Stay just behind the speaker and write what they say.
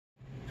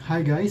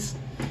Hi guys,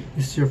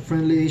 it's your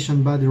friendly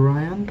Asian buddy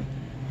Ryan.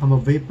 I'm a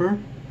vapor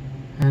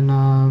and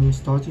I'm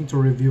starting to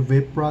review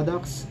vape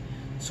products.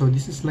 So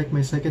this is like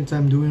my second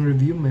time doing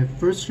review. My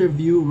first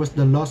review was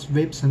the Lost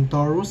Vape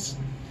Centaurus.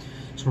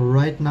 So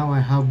right now I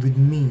have with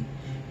me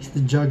is the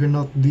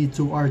Juggerknot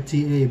V2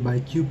 RTA by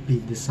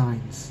QP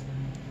Designs.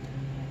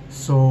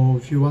 So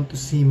if you want to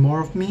see more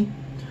of me,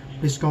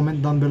 please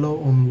comment down below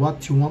on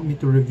what you want me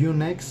to review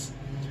next.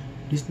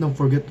 Please don't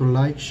forget to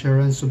like,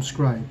 share, and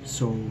subscribe.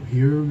 So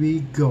here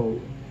we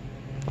go.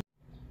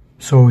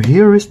 So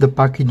here is the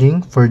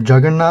packaging for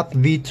Juggerknot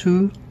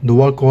V2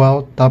 Dual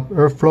Coil Top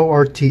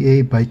Airflow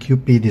RTA by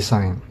QP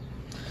Design.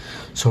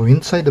 So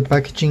inside the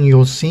packaging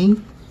you'll see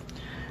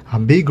a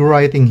big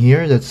writing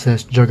here that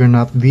says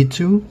Juggerknot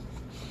V2,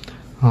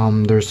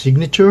 their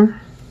signature,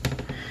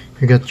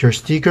 you got your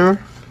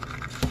sticker,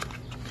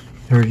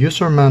 your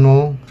user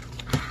manual,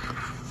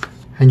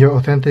 and your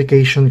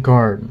authentication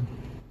card.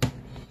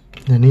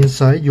 Then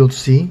inside you'll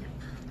see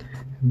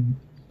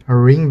a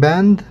ring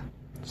band,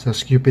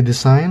 says QP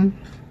Design,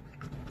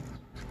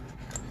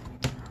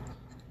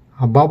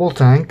 a bubble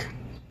tank,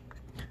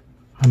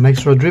 an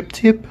extra drip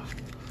tip,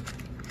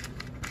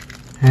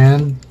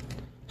 and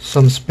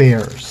some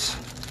spares.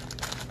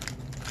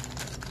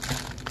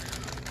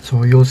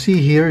 So you'll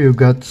see here you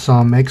got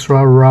some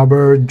extra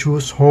rubber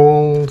juice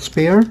hole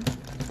spare,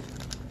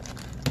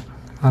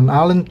 an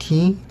Allen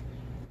key,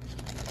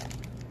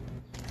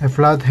 a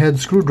flathead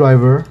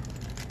screwdriver,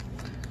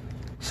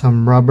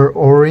 some rubber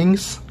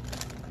O-rings,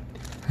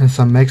 and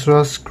some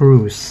extra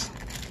screws.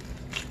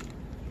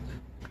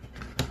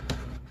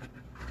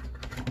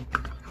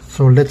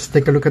 So let's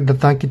take a look at the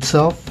tank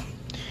itself.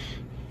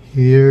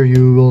 Here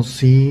you will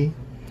see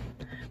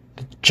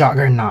the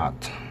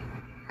Juggerknot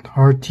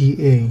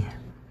RTA.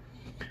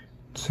 It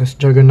says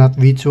Juggerknot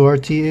V2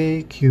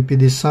 RTA, QP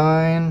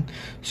Design,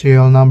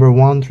 serial number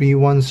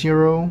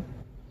 1310.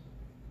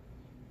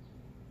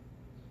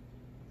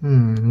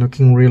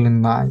 Looking really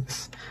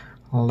nice.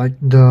 I like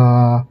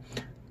the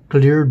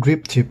clear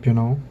drip tip, you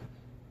know.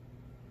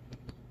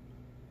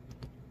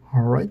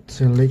 Alright,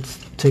 so let's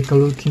take a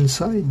look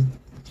inside.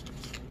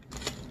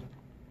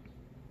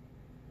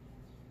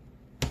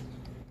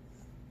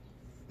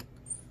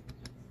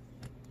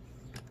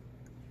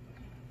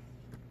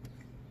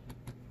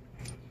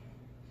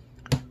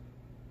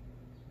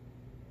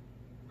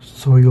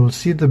 So you'll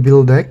see the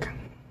build deck.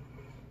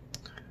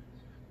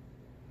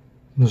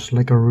 There's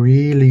like a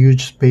really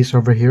huge space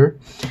over here.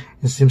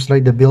 It seems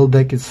like the build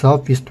deck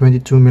itself is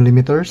 22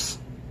 millimeters.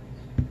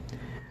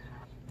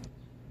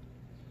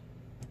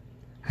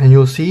 And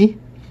you'll see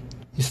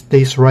it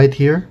stays right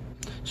here,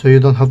 so you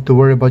don't have to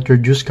worry about your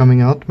juice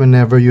coming out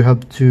whenever you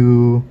have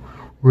to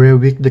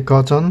re-wick the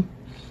cotton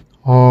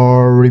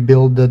or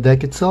rebuild the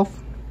deck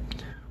itself.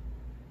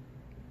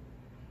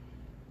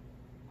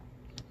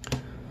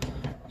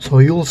 So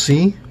you'll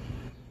see.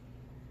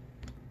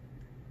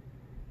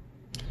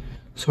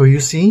 So you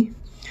see,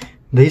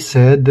 they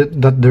said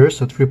that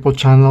there's a triple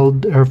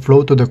channeled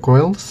airflow to the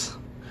coils.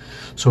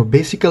 So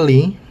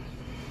basically,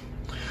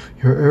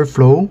 your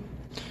airflow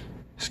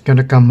is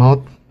gonna come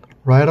out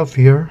right off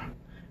here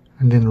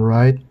and then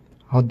right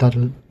out that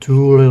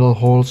two little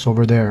holes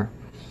over there.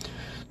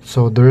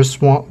 So there's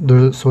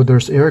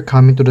air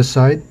coming to the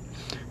side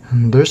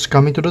and there's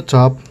coming to the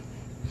top.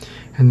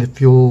 And if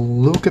you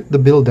look at the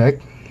build deck,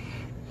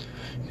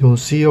 you'll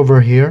see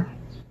over here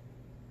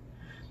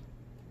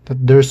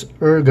that there's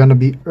gonna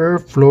be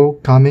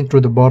airflow coming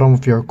through the bottom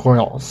of your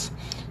coils.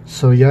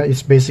 So yeah,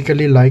 it's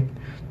basically like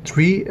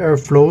three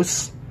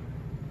airflows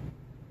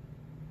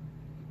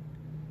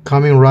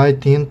coming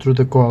right in through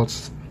the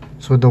coils.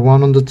 So the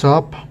one on the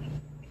top,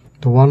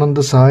 the one on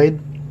the side,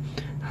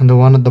 and the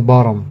one at the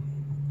bottom.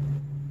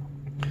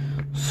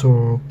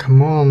 So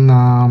come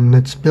on,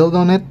 let's build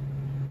on it,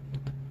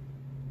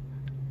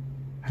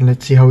 and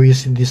let's see how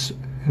easy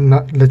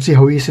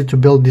to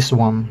build this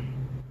one.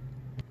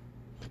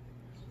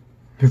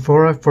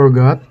 Before I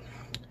forgot,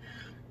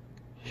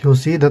 you'll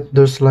see that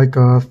there's like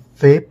a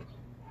tape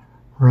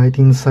right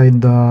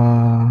inside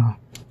the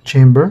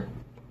chamber.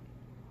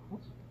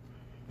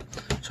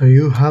 So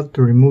you have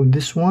to remove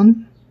this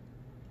one.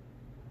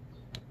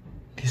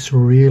 It's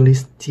really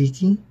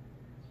sticky.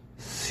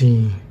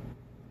 See.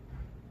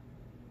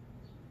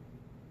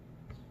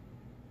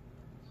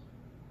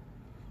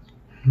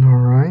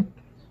 Alright.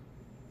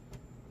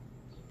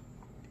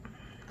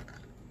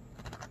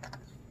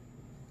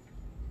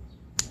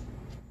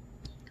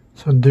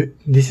 So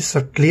this is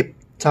a clip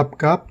top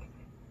cap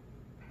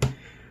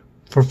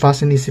for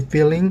fast and easy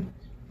filling.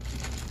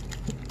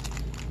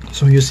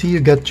 So you see you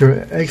got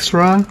your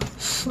extra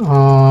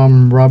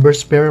rubber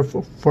spare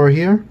for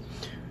here.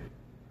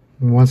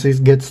 Once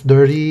it gets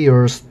dirty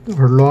or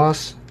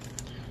lost,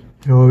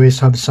 you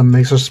always have some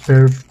extra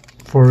spare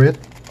for it.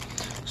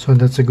 So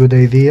that's a good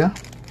idea.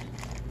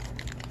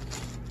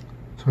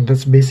 So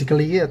that's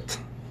basically it.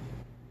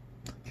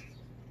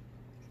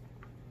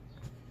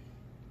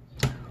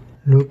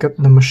 Look at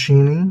the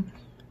machining.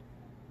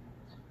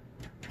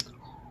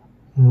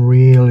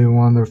 Really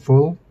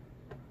wonderful.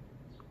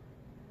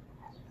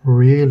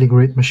 Really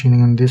great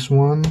machining on this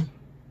one.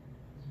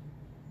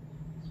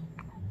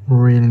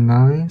 Really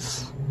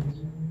nice.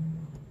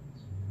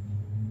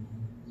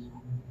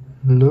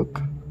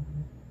 Look,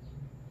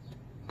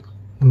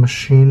 the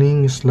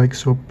machining is like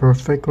so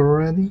perfect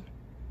already.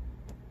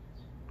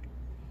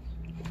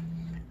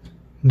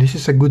 This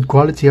is a good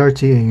quality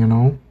RTA, you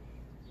know.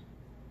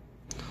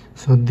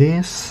 So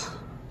this,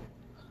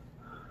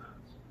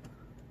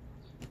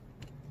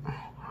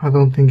 I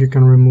don't think you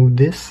can remove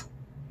this.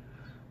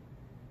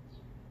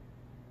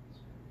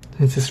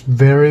 This is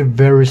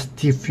very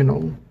stiff, you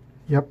know.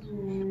 Yep,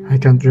 I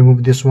can't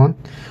remove this one.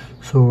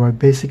 So I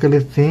basically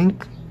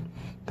think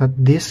that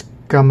this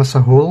comes as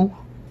a whole.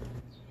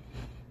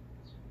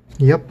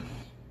 Yep.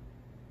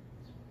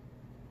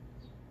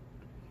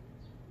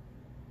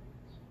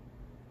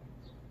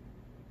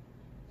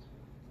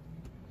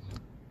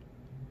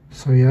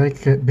 So yeah,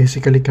 I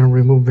basically can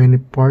remove any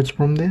parts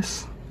from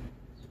this.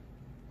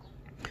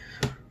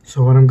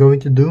 So what I'm going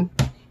to do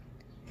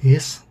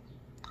is,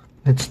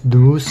 let's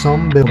do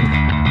some building.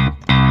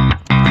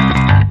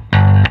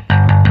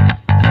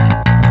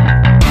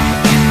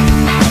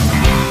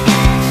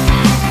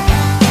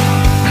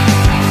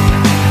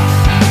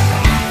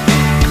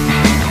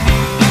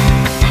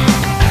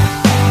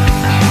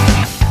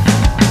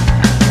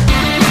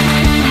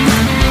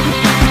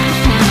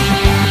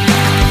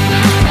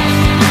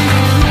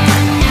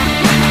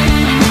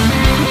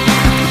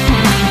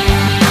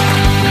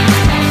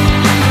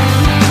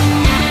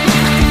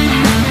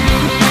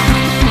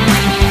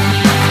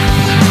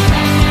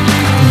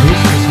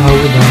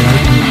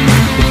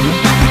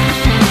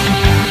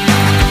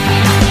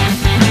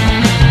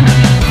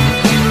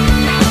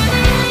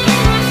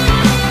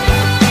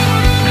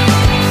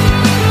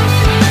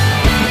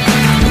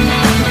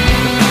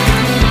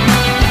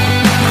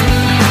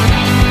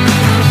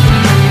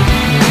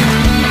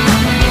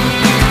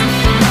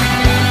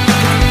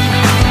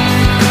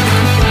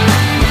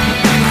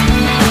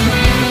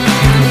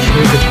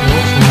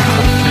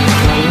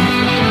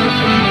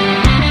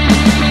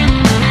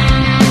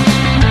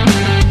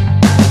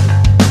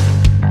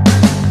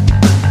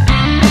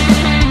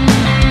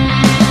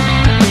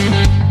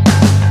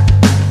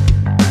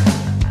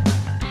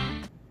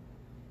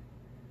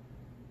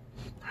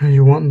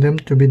 You want them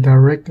to be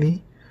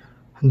directly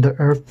on the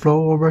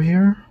airflow over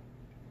here.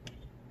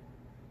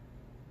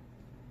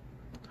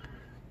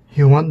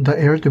 You want the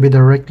air to be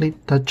directly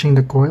touching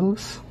the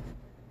coils.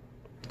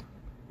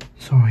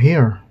 So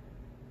here.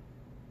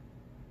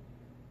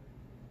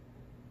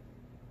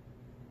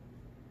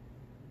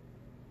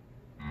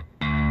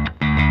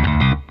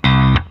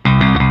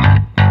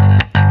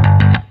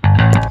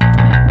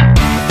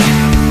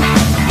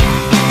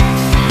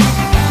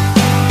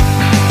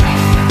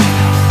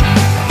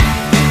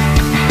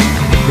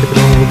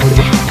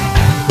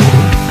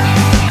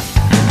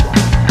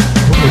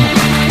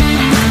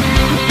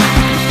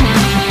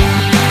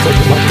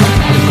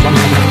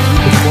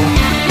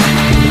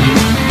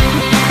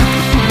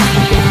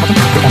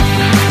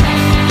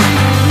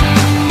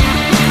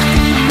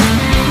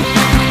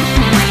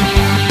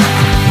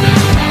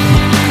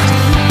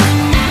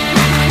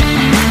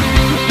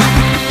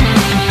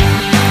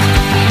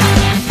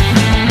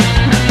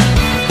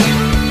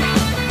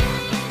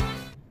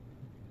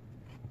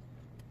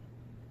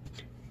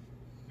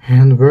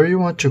 And where you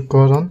want your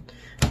cotton,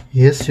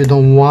 yes, you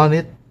don't want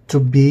it to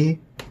be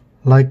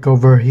like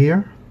over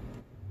here.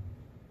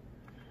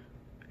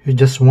 You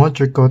just want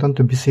your cotton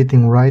to be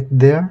sitting right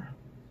there,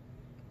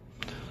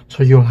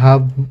 so you'll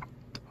have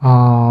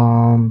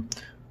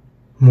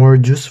more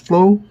juice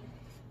flow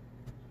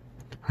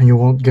and you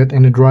won't get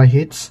any dry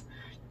hits.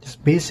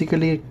 Just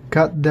basically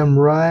cut them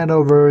right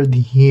over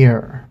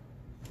here,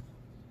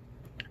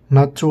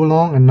 not too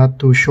long and not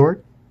too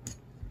short.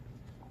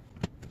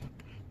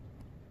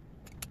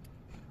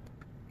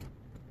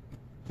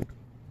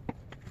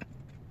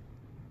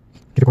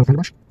 Get a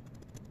brush.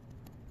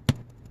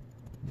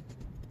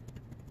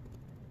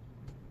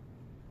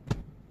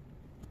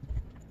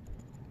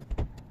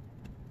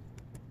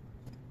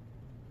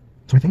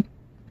 So I think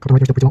cotton right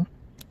here is still pretty long.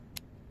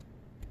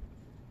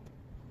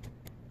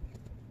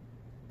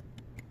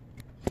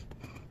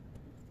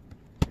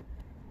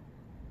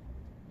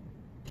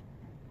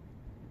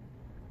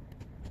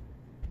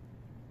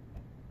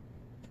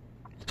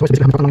 So it's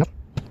basically how cotton line up.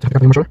 So I have to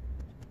be more sure.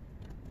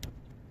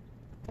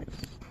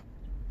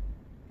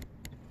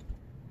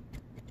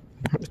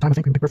 This time I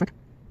think we'll be perfect.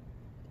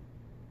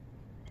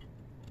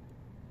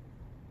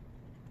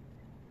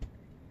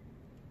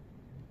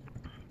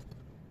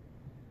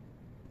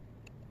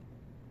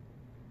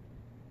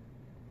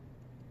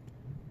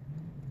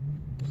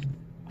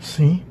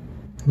 See,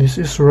 this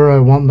is where I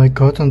want my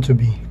cotton to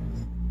be.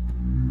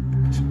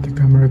 So the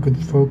camera could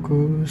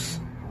focus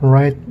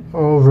right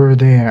over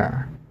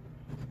there.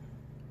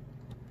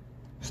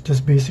 It's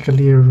just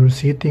basically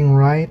sitting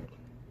right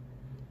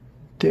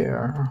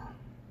there.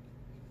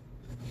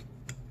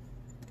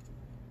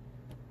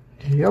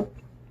 Yep.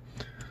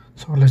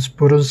 So let's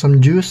put on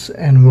some juice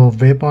and we'll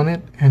vape on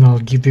it and I'll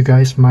give you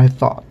guys my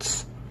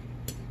thoughts.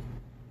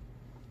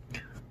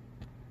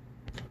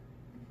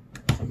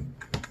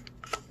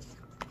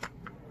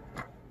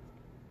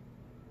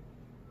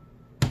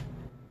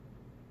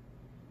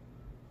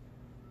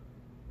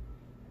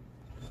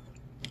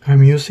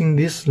 I'm using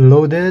this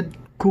loaded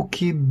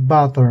cookie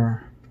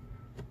butter.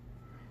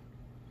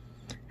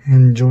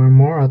 Enjoy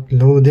more at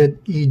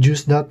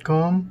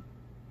loadedejuice.com.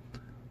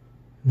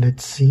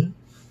 Let's see.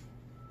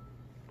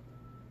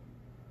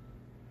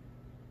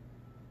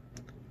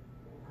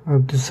 I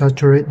have to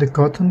saturate the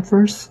cotton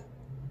first.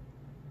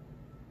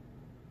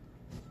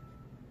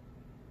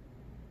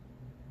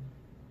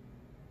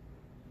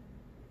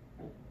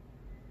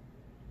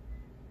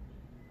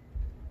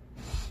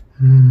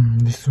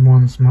 This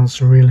one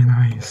smells really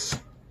nice.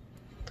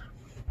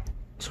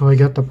 So I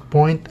got a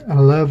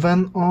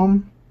 0.11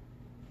 ohm.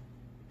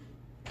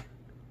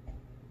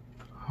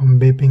 I'm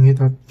vaping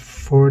it at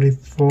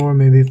 44,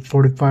 maybe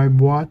 45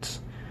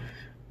 watts.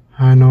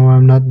 I know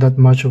I'm not that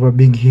much of a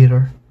big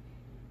heater.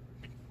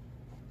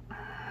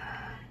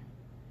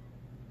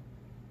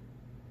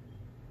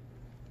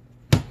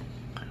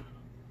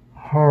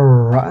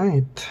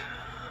 Alright.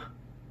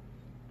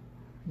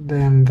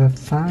 Then the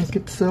tank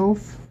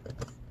itself.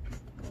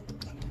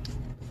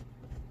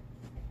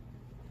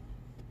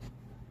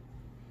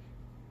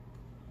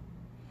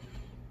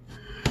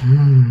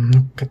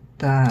 Look at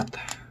that.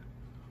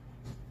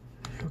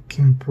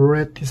 Looking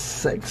pretty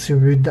sexy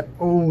with the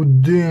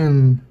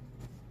Odin.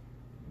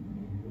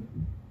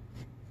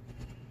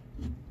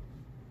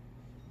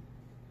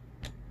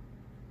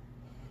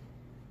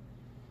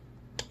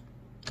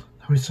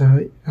 It's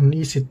an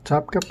easy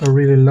top cap. I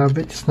really love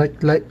it. It's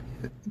like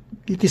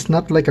it is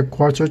not like a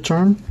quarter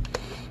turn,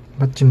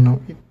 but you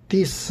know, it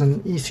is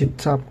an easy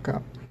top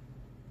cap.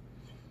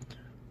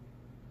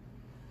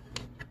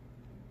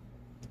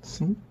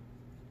 See?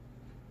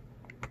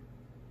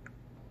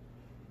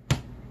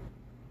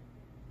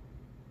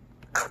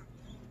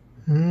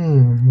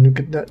 Look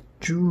at that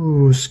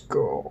juice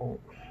go.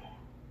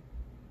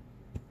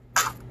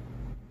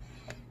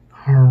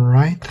 All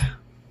right.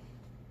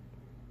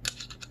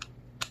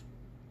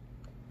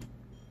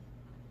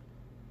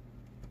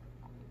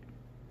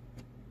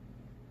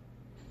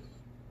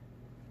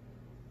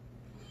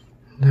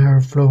 The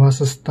airflow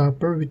has a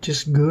stopper, which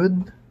is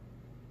good.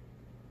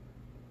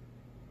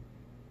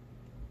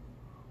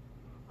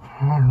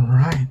 All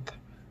right.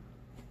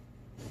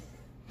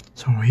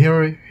 So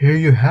here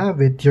you have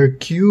it, your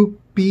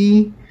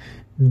QP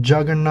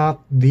Juggerknot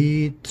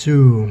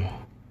V2.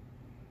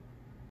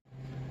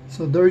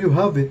 So there you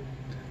have it,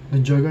 the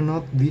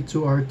Juggerknot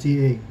V2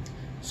 RTA.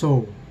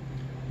 So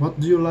what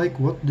do you like,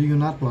 what do you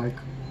not like?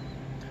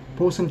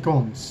 Pros and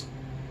cons.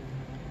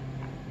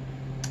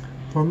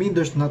 For me,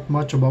 there's not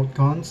much about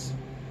cons.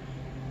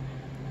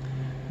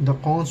 The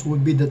cons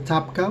would be the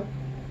top cap.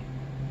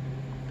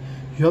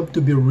 You have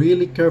to be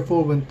really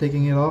careful when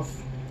taking it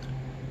off.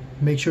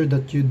 Make sure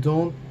that you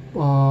don't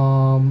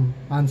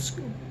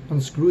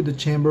unscrew the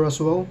chamber as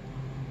well,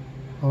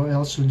 or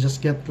else you'll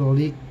just get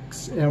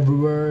leaks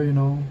everywhere, you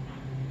know.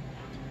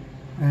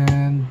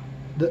 And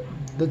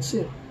that's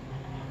it.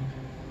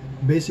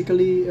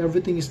 Basically,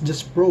 everything is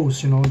just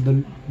pros, you know.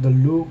 The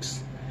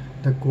looks,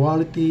 the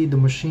quality, the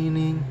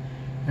machining,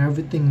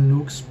 everything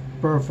looks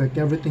perfect,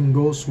 everything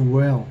goes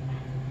well.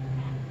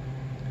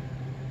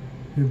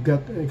 You've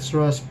got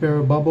extra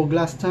spare bubble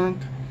glass tank.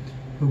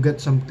 You've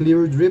got some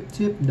clear drip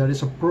tip, that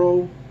is a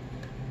pro.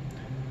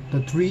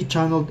 The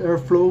 3-channeled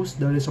airflows,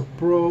 that is a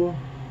pro.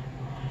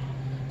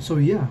 So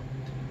yeah,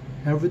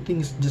 everything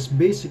is just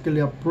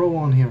basically a pro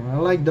on here. I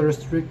like the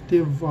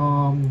restrictive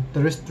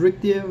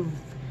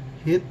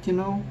hit, you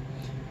know.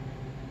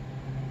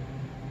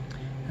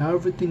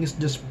 Everything is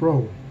just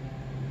pro.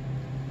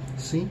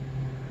 See,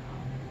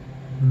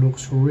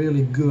 looks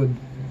really good.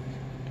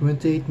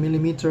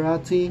 28mm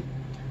ATI,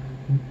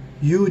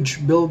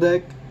 huge build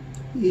deck,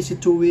 easy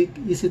to wick,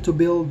 easy to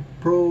build,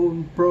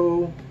 pro.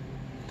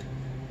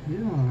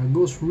 Yeah, it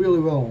goes really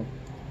well.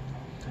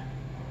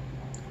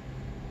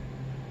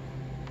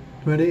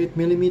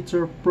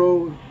 28mm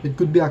pro, it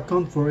could be a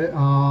con for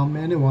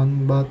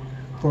anyone, but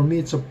for me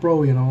it's a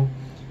pro, you know.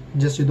 It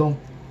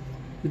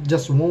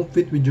just won't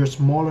fit with your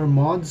smaller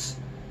mods.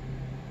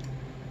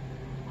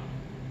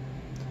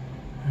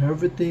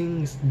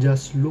 Everything's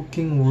just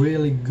looking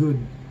really good.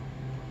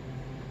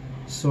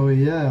 So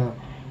yeah,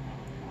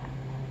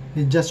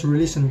 it just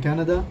released in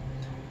Canada.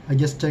 I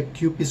just checked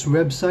QP's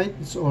website,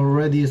 it's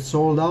already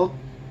sold out.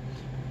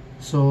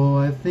 So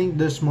I think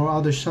there's more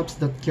other shops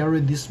that carry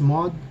this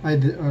mod,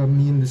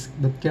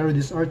 that carry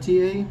this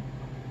RTA.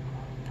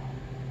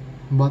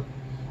 But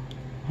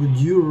would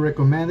you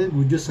recommend it?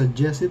 Would you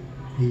suggest it?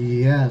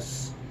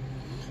 Yes,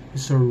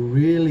 it's a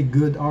really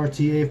good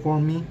RTA for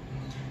me.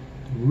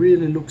 It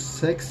really looks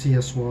sexy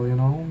as well, you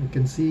know. You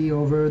can see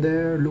over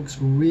there, looks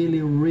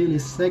really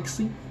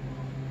sexy.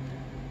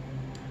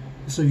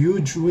 It's a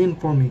huge win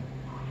for me.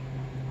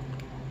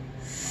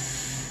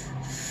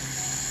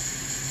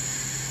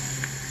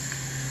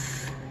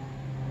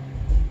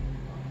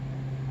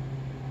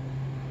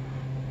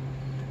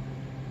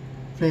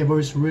 Flavor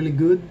is really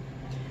good.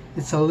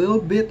 It's a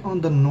little bit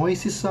on the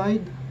noisy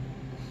side,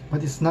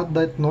 but it's not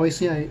that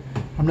noisy.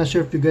 I'm not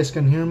sure if you guys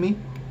can hear me.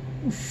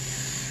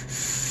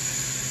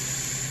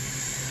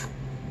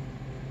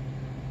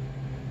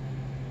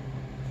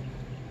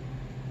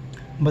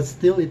 but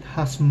still it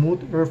has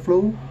smooth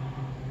airflow.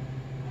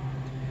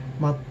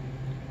 But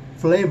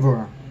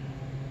flavor,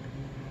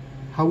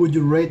 how would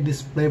you rate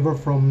this flavor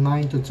from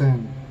 9 to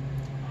 10?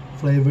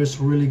 Flavor is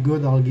really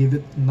good. I'll give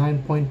it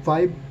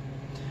 9.5.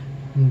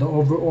 And the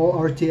overall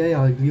RTA,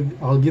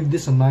 I'll give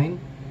this a 9.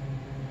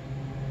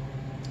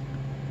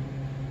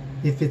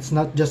 If it's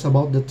not just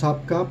about the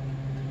top cup,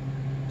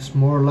 it's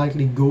more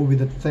likely go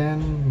with a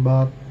 10.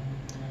 But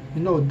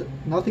you know,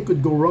 nothing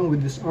could go wrong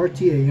with this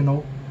RTA. You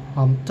know,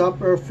 top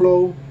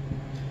airflow,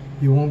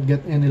 you won't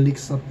get any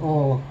leaks at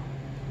all,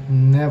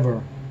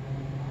 never.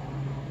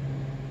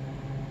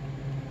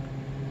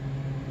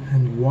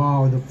 And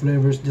wow, the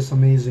flavor is just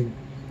amazing.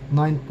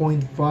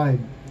 9.5.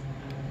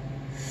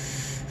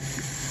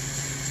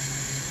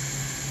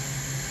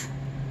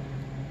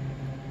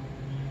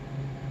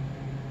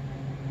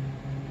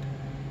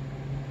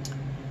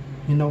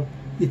 You know,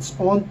 it's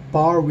on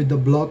par with the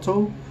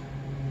Blotto.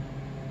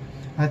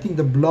 I think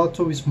the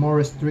Blotto is more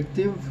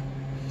restrictive,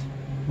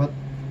 but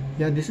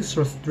yeah, this is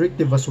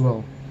restrictive as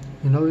well.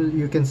 You know,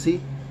 you can see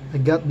I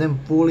got them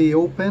fully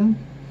open,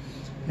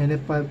 and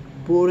if I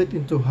put it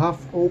into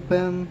half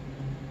open,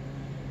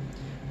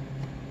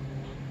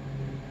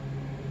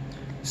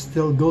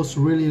 still goes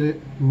really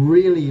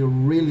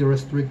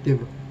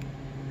restrictive.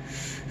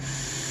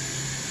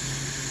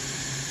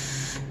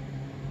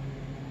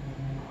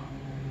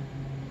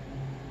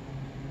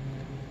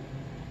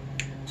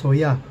 So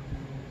yeah,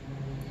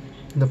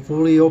 the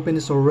fully open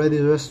is already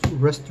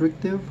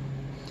restrictive,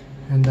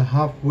 and the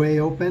halfway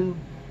open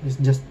is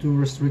just too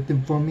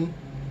restrictive for me.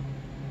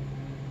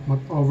 But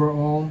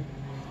overall,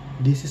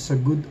 this is a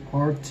good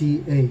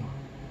RTA.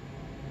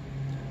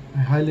 I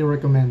highly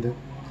recommend it.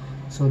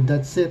 So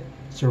that's it.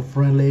 It's your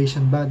friendly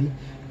Asian buddy.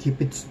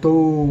 Keep it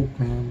stoked,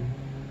 man.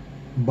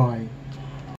 Bye.